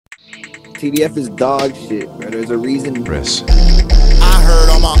TDF is dog shit, bro. There's a reason. Chris. I heard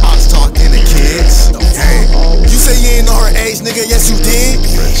all my aunts talking to kids. Hey, you say you ain't know her age, nigga? Yes, you did.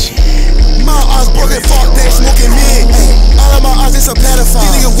 Chris. My aunts broken fuck, they smoking mid. All of my aunts is a pedophile.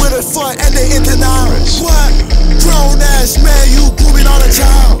 These niggas with a foot and they in denial. What? Grown ass man, you grooming on a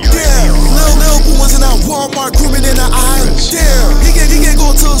child. Damn, little boo was in that Walmart grooming in the aisle. Damn, he can't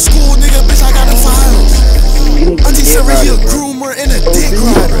go to a school, nigga. Bitch, I got the files. Auntie Sarah, he a groomer and a dick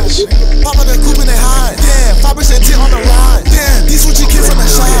rider. Papa been cooping they hide. Damn, 5% tit on the ride. Damn, these what you get from the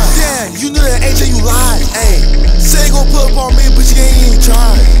shine. Damn, you knew that age and you lied. Ayy, say you gon' put up on me, but you ain't even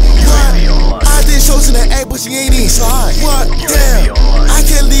tried. What? I did shows in the A, but you ain't even slide. What? Damn, I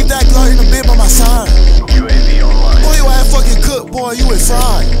can't leave that girl in the bed by my side. Boy, you ain't fucking cook, boy, you ain't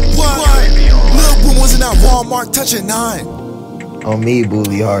fried. What? Lil' Boom was in that Walmart touching 9. On me,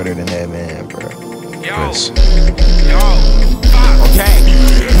 bully harder than that, man, bro. Chris. Okay,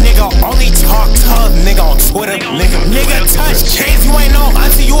 nigga only talk tough, nigga on Twitter, nigga touch kids, you ain't know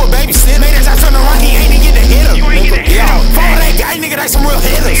until you a babysitter. Niggas I turn around, he ain't even get to hit him, nigga. Yo, follow that guy, nigga, they some real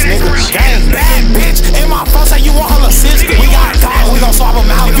hitters, nigga. Gang bad bitch, and my phone say you want her sister. We got dog, we gon' swap them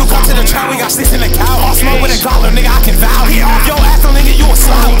out. You come to the trap, we got sticks in the couch. All smoke with a collar, nigga, I can vouch. Yo, ass nigga, you a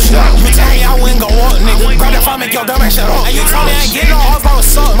slouch. You tell me I wouldn't go up, nigga. Grab that phone, make your dumb ass shut up. And you told me I ain't getting no hoes, bro,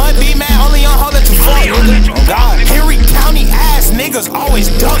 what's up? Must be mad, only on her that you fuck, nigga. Oh God, Henry County ass niggas always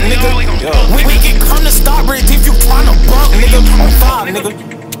duck, nigga. We can come to Stockbridge if you tryna buck, nigga. On 5, nigga.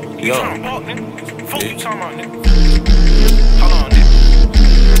 Yo. Fuck you talking about, nigga?